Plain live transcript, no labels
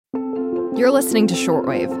You're listening to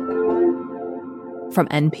Shortwave from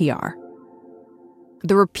NPR.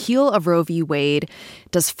 The repeal of Roe v. Wade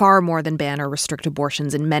does far more than ban or restrict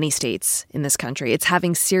abortions in many states in this country. It's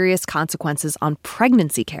having serious consequences on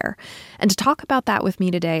pregnancy care. And to talk about that with me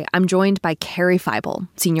today, I'm joined by Carrie Feibel,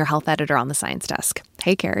 senior health editor on the Science Desk.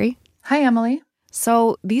 Hey, Carrie. Hi, Emily.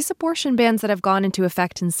 So these abortion bans that have gone into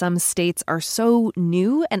effect in some states are so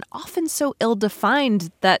new and often so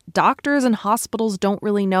ill-defined that doctors and hospitals don't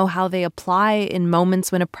really know how they apply in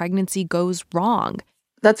moments when a pregnancy goes wrong.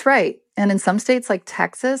 That's right. And in some states like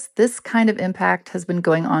Texas, this kind of impact has been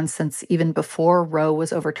going on since even before Roe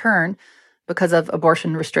was overturned because of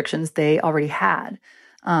abortion restrictions they already had.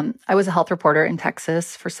 I was a health reporter in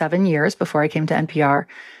Texas for 7 years before I came to NPR.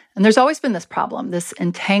 And there's always been this problem, this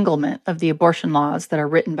entanglement of the abortion laws that are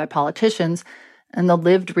written by politicians and the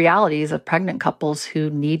lived realities of pregnant couples who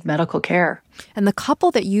need medical care. And the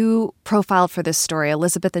couple that you profiled for this story,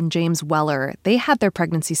 Elizabeth and James Weller, they had their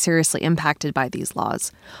pregnancy seriously impacted by these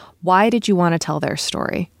laws. Why did you want to tell their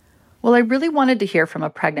story? Well, I really wanted to hear from a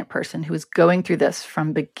pregnant person who was going through this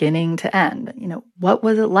from beginning to end. What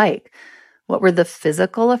was it like? What were the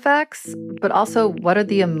physical effects? But also, what are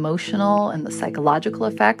the emotional and the psychological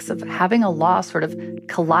effects of having a law sort of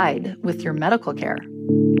collide with your medical care?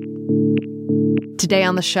 Today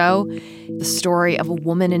on the show, the story of a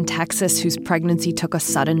woman in Texas whose pregnancy took a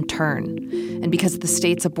sudden turn. And because of the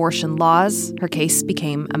state's abortion laws, her case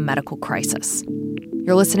became a medical crisis.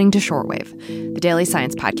 You're listening to Shortwave, the daily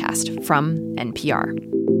science podcast from NPR.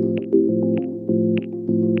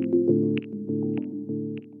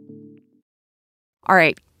 All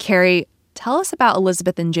right, Carrie, tell us about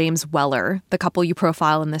Elizabeth and James Weller, the couple you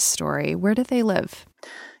profile in this story. Where do they live?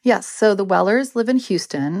 Yes, so the Wellers live in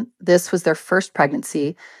Houston. This was their first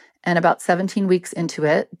pregnancy. And about 17 weeks into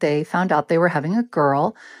it, they found out they were having a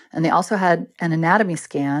girl. And they also had an anatomy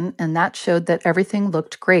scan, and that showed that everything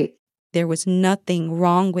looked great. There was nothing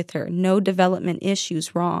wrong with her, no development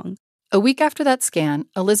issues wrong. A week after that scan,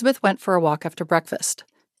 Elizabeth went for a walk after breakfast.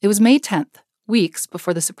 It was May 10th, weeks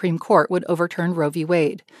before the Supreme Court would overturn Roe v.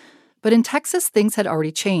 Wade. But in Texas, things had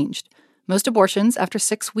already changed. Most abortions after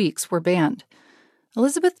 6 weeks were banned.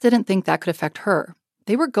 Elizabeth didn't think that could affect her.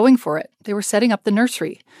 They were going for it. They were setting up the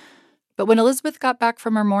nursery. But when Elizabeth got back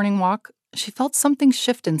from her morning walk, she felt something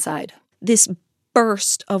shift inside. This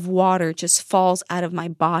burst of water just falls out of my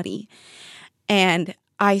body. And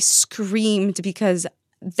I screamed because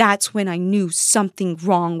that's when I knew something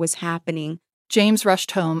wrong was happening. James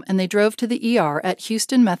rushed home, and they drove to the ER at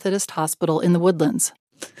Houston Methodist Hospital in the Woodlands.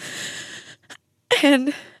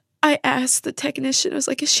 And I asked the technician, I was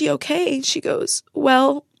like, is she okay? And she goes,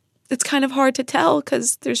 well, it's kind of hard to tell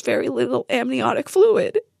because there's very little amniotic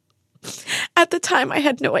fluid. At the time, I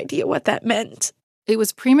had no idea what that meant. It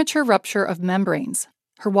was premature rupture of membranes.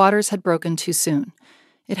 Her waters had broken too soon.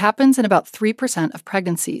 It happens in about 3% of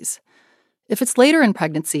pregnancies. If it's later in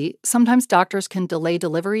pregnancy, sometimes doctors can delay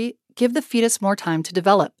delivery, give the fetus more time to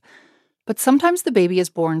develop. But sometimes the baby is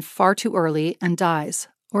born far too early and dies,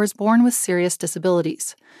 or is born with serious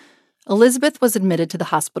disabilities. Elizabeth was admitted to the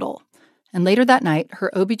hospital, and later that night,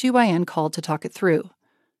 her OBGYN called to talk it through.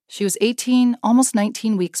 She was 18, almost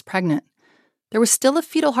 19 weeks pregnant. There was still a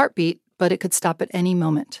fetal heartbeat, but it could stop at any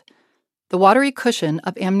moment. The watery cushion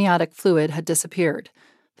of amniotic fluid had disappeared.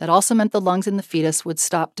 That also meant the lungs in the fetus would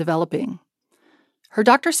stop developing. Her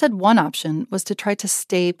doctor said one option was to try to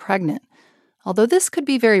stay pregnant, although this could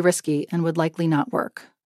be very risky and would likely not work.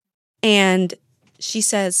 And she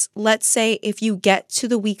says, let's say if you get to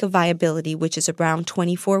the week of viability, which is around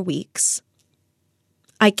 24 weeks,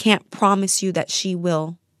 I can't promise you that she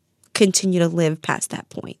will continue to live past that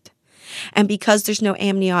point. And because there's no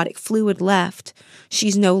amniotic fluid left,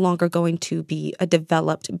 she's no longer going to be a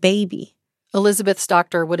developed baby. Elizabeth's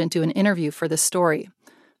doctor wouldn't do an interview for this story.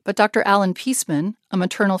 But Dr. Alan Peaceman, a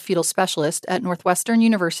maternal fetal specialist at Northwestern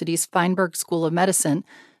University's Feinberg School of Medicine,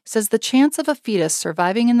 says the chance of a fetus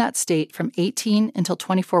surviving in that state from 18 until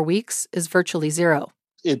 24 weeks is virtually zero.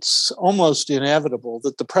 It's almost inevitable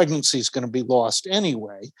that the pregnancy is going to be lost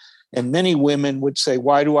anyway. And many women would say,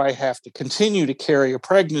 why do I have to continue to carry a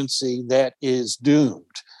pregnancy that is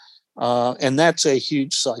doomed? And that's a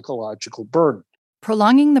huge psychological burden.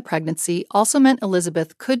 Prolonging the pregnancy also meant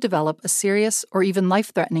Elizabeth could develop a serious or even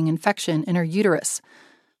life-threatening infection in her uterus.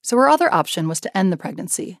 So her other option was to end the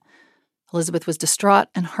pregnancy. Elizabeth was distraught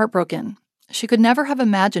and heartbroken. She could never have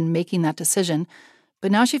imagined making that decision,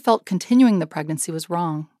 but now she felt continuing the pregnancy was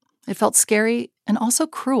wrong. It felt scary and also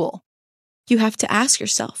cruel. You have to ask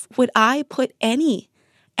yourself, would I put any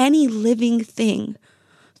living thing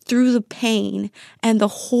through the pain and the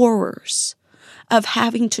horrors of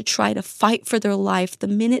having to try to fight for their life the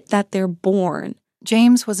minute that they're born.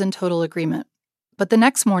 James was in total agreement. But the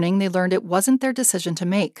next morning, they learned it wasn't their decision to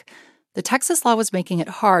make. The Texas law was making it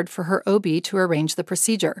hard for her OB to arrange the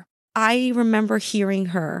procedure. I remember hearing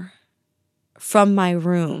her from my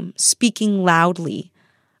room speaking loudly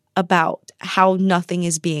about how nothing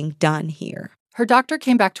is being done here. Her doctor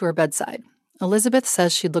came back to her bedside. Elizabeth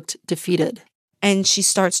says she looked defeated. And she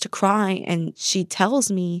starts to cry, and she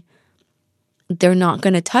tells me, they're not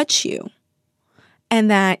going to touch you. And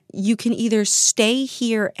that you can either stay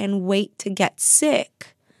here and wait to get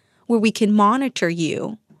sick, where we can monitor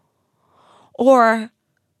you, or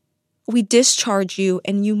we discharge you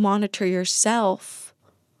and you monitor yourself,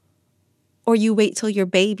 or you wait till your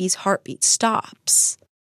baby's heartbeat stops.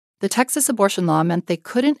 The Texas abortion law meant they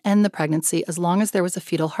couldn't end the pregnancy as long as there was a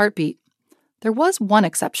fetal heartbeat. There was one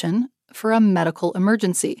exception, for a medical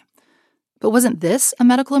emergency. But wasn't this a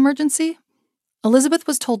medical emergency? Elizabeth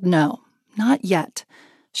was told no, not yet.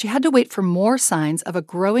 She had to wait for more signs of a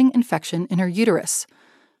growing infection in her uterus.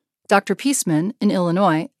 Dr. Peaceman in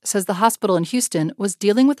Illinois says the hospital in Houston was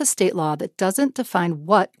dealing with a state law that doesn't define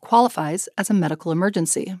what qualifies as a medical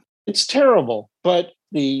emergency. It's terrible, but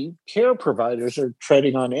the care providers are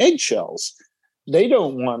treading on eggshells. They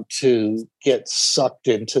don't want to get sucked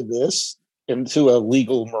into this, into a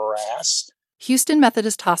legal morass. Houston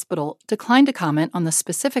Methodist Hospital declined to comment on the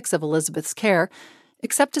specifics of Elizabeth's care,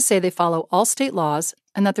 except to say they follow all state laws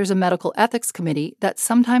and that there's a medical ethics committee that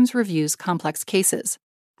sometimes reviews complex cases.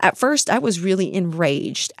 At first, I was really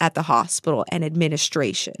enraged at the hospital and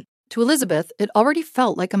administration. To Elizabeth, it already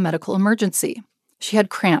felt like a medical emergency. She had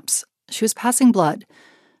cramps. She was passing blood.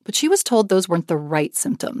 But she was told those weren't the right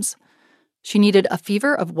symptoms. She needed a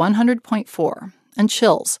fever of 100.4 and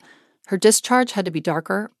chills. Her discharge had to be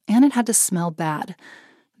darker, and it had to smell bad.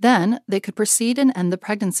 Then they could proceed and end the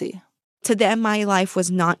pregnancy. To them, my life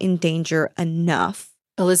was not in danger enough.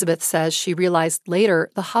 Elizabeth says she realized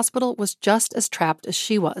later the hospital was just as trapped as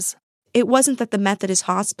she was. It wasn't that the Methodist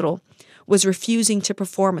hospital was refusing to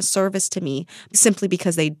perform a service to me simply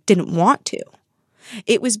because they didn't want to.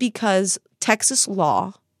 It was because Texas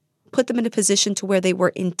law put them in a position to where they were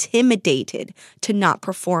intimidated to not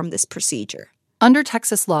perform this procedure. Under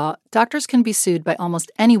Texas law, doctors can be sued by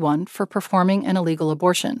almost anyone for performing an illegal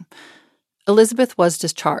abortion. Elizabeth was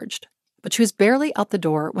discharged, but she was barely out the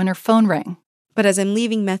door when her phone rang. But as I'm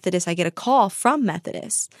leaving Methodist, I get a call from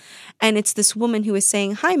Methodist. And it's this woman who is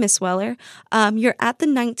saying, "Hi, Miss Weller. You're at the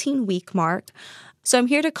 19-week mark. So I'm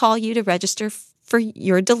here to call you to register for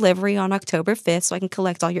your delivery on October 5th so I can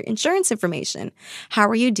collect all your insurance information. How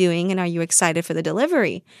are you doing, and are you excited for the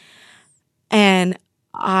delivery?" And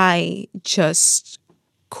I just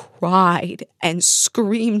cried and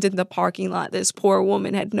screamed in the parking lot. This poor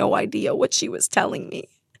woman had no idea what she was telling me.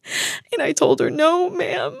 And I told her, "No,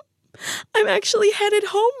 ma'am. I'm actually headed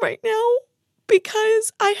home right now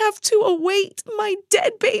because I have to await my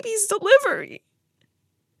dead baby's delivery."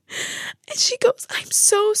 And she goes, "I'm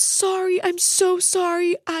so sorry. I'm so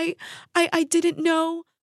sorry. I didn't know."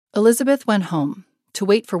 Elizabeth went home to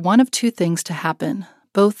wait for one of two things to happen,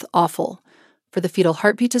 both awful: for the fetal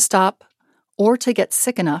heartbeat to stop or to get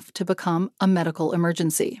sick enough to become a medical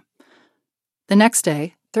emergency. The next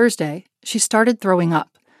day, Thursday, she started throwing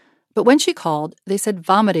up. But when she called, they said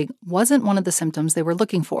vomiting wasn't one of the symptoms they were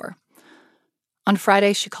looking for. On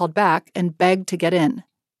Friday, she called back and begged to get in.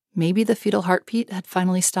 Maybe the fetal heartbeat had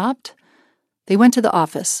finally stopped? They went to the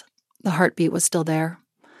office. The heartbeat was still there.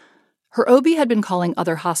 Her OB had been calling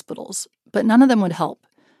other hospitals, but none of them would help.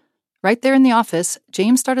 Right there in the office,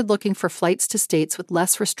 James started looking for flights to states with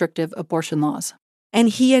less restrictive abortion laws. And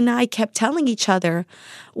he and I kept telling each other,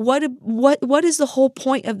 what is the whole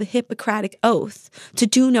point of the Hippocratic Oath? To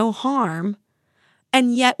do no harm.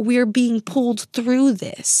 And yet we're being pulled through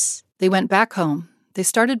this. They went back home. They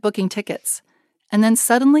started booking tickets. And then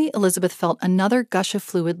suddenly Elizabeth felt another gush of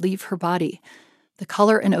fluid leave her body. The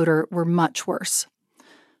color and odor were much worse.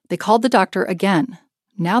 They called the doctor again.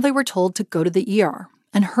 Now they were told to go to the ER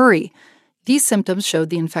and hurry. These symptoms showed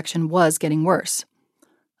the infection was getting worse.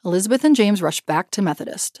 Elizabeth and James rushed back to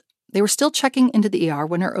Methodist. They were still checking into the ER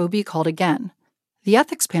when her OB called again. The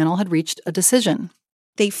ethics panel had reached a decision.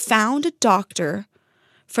 They found a doctor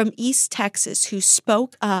from East Texas who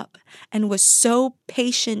spoke up and was so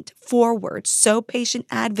patient forward, so patient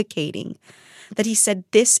advocating, that he said,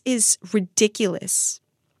 "This is ridiculous."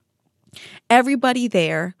 Everybody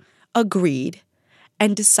there agreed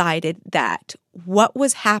and decided that what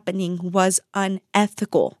was happening was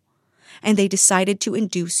unethical, and they decided to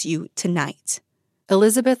induce you tonight.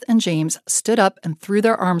 Elizabeth and James stood up and threw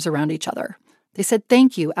their arms around each other. They said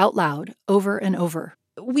thank you out loud over and over.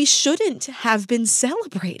 we shouldn't have been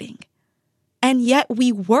celebrating. And yet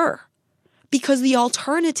we were, because the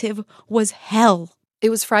alternative was hell. It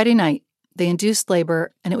was Friday night. They induced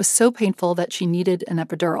labor, and it was so painful that she needed an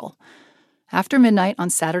epidural. After midnight on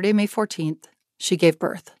Saturday, May 14th, she gave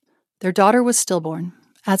birth. Their daughter was stillborn,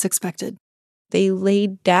 as expected. They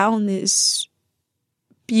laid down this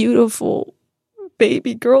beautiful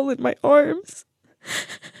baby girl in my arms.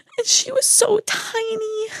 And she was so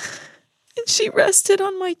tiny. And she rested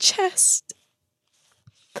on my chest.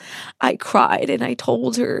 I cried and I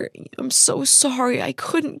told her, I'm so sorry I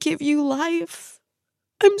couldn't give you life.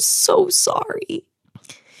 I'm so sorry.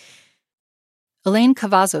 Elaine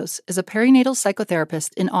Cavazos is a perinatal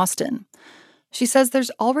psychotherapist in Austin. She says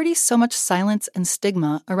there's already so much silence and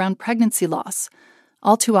stigma around pregnancy loss.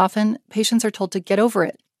 All too often, patients are told to get over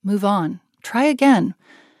it, move on, try again.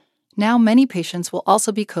 Now many patients will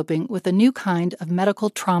also be coping with a new kind of medical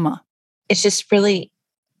trauma. It's just really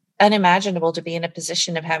unimaginable to be in a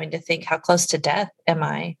position of having to think, how close to death am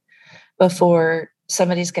I before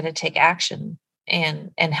somebody's going to take action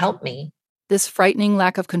and help me. This frightening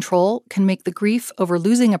lack of control can make the grief over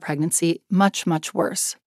losing a pregnancy much, much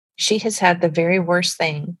worse. She has had the very worst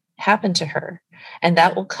thing happen to her, and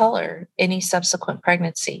that will color any subsequent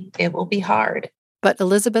pregnancy. It will be hard. But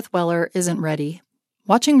Elizabeth Weller isn't ready.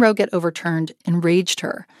 Watching Roe get overturned enraged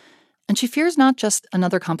her, and she fears not just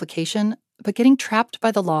another complication, but getting trapped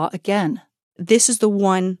by the law again. This is the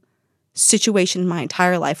one situation in my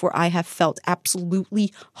entire life where I have felt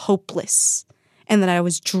absolutely hopeless and that I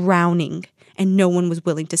was drowning and no one was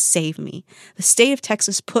willing to save me. The state of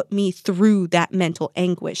Texas put me through that mental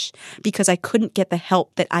anguish because I couldn't get the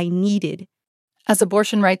help that I needed. As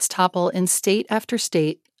abortion rights topple in state after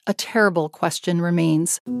state, a terrible question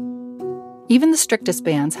remains. Even the strictest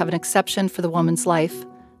bans have an exception for the woman's life.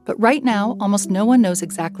 But right now, almost no one knows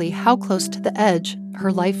exactly how close to the edge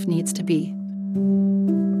her life needs to be.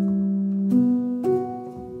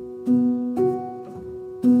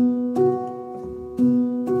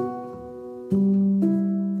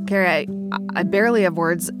 Carrie, I barely have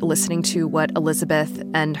words listening to what Elizabeth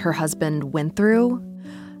and her husband went through.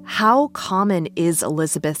 How common is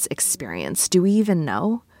Elizabeth's experience? Do we even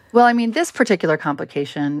know? Well, I mean, this particular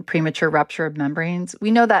complication, premature rupture of membranes,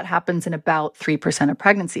 we know that happens in about 3% of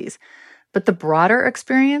pregnancies. But the broader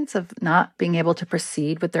experience of not being able to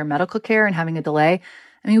proceed with their medical care and having a delay,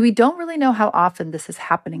 I mean, we don't really know how often this is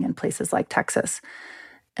happening in places like Texas.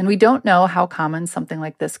 And we don't know how common something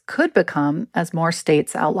like this could become as more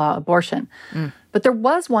states outlaw abortion. But there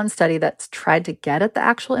was one study that's tried to get at the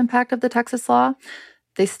actual impact of the Texas law.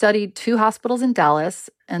 They studied 2 hospitals in Dallas,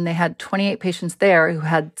 and they had 28 patients there who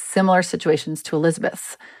had similar situations to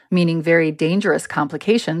Elizabeth's, meaning very dangerous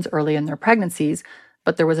complications early in their pregnancies,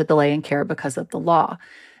 but there was a delay in care because of the law.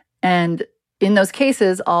 And in those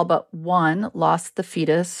cases, all but one lost the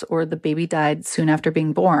fetus or the baby died soon after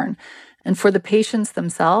being born. And for the patients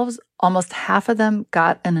themselves, almost half of them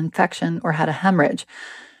got an infection or had a hemorrhage.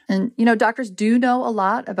 And, you know, doctors do know a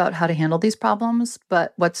lot about how to handle these problems,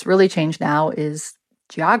 but what's really changed now is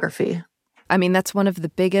geography. I mean, that's one of the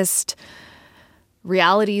biggest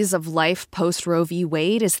realities of life post Roe v.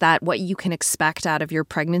 Wade is that what you can expect out of your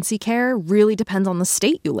pregnancy care really depends on the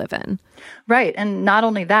state you live in. Right. And not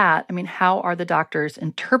only that, I mean, how are the doctors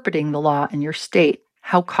interpreting the law in your state?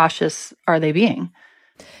 How cautious are they being?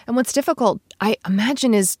 And what's difficult, I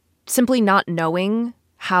imagine, is simply not knowing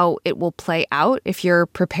how it will play out if you're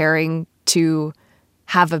preparing to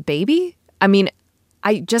have a baby. I mean,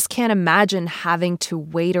 I just can't imagine having to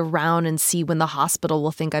wait around and see when the hospital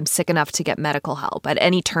will think I'm sick enough to get medical help at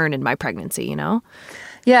any turn in my pregnancy, you know?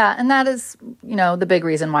 Yeah, and that is, you know, the big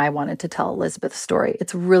reason why I wanted to tell Elizabeth's story.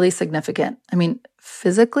 It's really significant. I mean,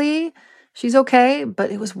 physically, she's okay,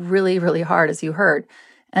 but it was really, really hard, as you heard.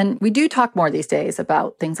 And we do talk more these days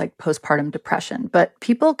about things like postpartum depression, but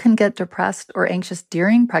people can get depressed or anxious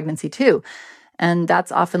during pregnancy too. And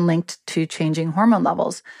that's often linked to changing hormone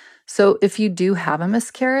levels. So if you do have a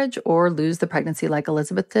miscarriage or lose the pregnancy like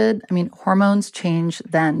Elizabeth did, I mean, hormones change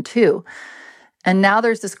then too. And now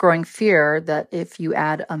there's this growing fear that if you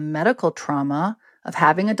add a medical trauma of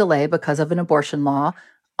having a delay because of an abortion law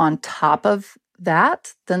on top of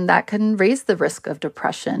that, then that can raise the risk of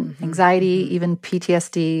depression, anxiety, even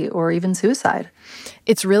PTSD, or even suicide.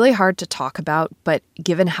 It's really hard to talk about, but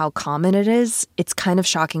given how common it is, it's kind of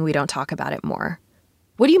shocking we don't talk about it more.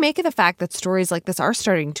 What do you make of the fact that stories like this are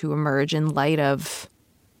starting to emerge in light of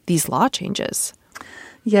these law changes?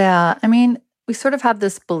 Yeah, I mean, we sort of have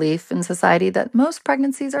this belief in society that most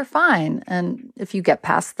pregnancies are fine. And if you get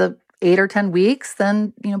past the 8 or 10 weeks,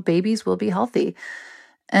 then, you know, babies will be healthy.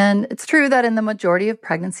 And it's true that in the majority of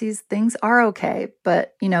pregnancies, things are okay.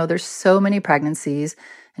 But, there's so many pregnancies.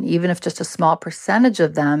 And even if just a small percentage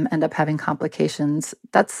of them end up having complications,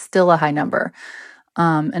 that's still a high number.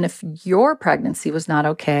 And if your pregnancy was not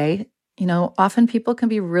okay, often people can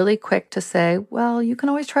be really quick to say, well, you can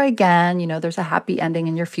always try again. There's a happy ending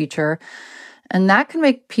in your future. And that can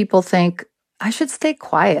make people think, I should stay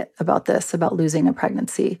quiet about this, about losing a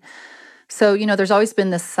pregnancy. So, there's always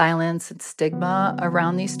been this silence and stigma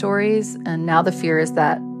around these stories. And now the fear is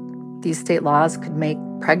that these state laws could make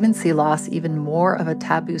pregnancy loss even more of a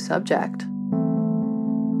taboo subject.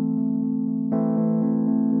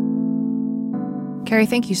 Carrie,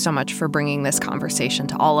 thank you so much for bringing this conversation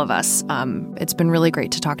to all of us. It's been really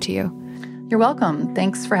great to talk to you. You're welcome.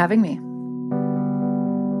 Thanks for having me.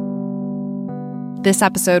 This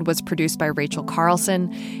episode was produced by Rachel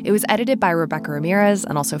Carlson. It was edited by Rebecca Ramirez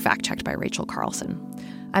and also fact-checked by Rachel Carlson.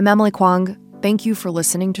 I'm Emily Kwong. Thank you for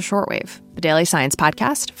listening to Shortwave, the daily science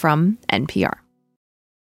podcast from NPR.